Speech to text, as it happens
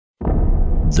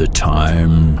The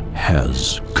time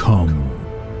has come.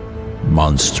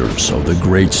 Monsters of the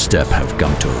Great Steppe have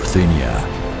come to Ruthenia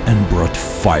and brought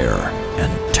fire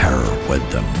and terror with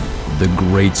them. The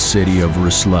great city of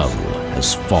Ruslavl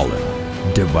has fallen,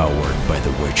 devoured by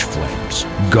the witch flames.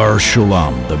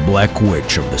 Gar-Shulam, the Black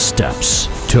Witch of the Steppes,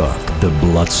 took the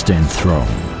bloodstained throne,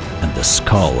 and the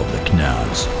skull of the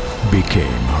Knaz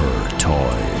became her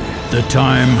toy. The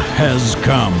time has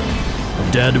come.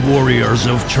 Dead warriors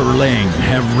of Churlang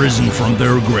have risen from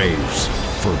their graves,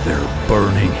 for their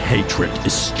burning hatred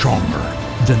is stronger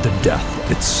than the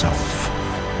death itself.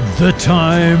 The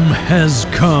time has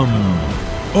come.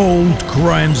 Old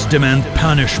crimes demand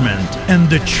punishment, and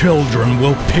the children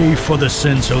will pay for the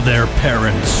sins of their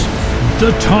parents.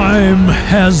 The time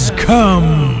has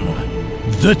come.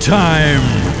 The time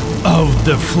of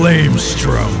the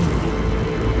Flameström.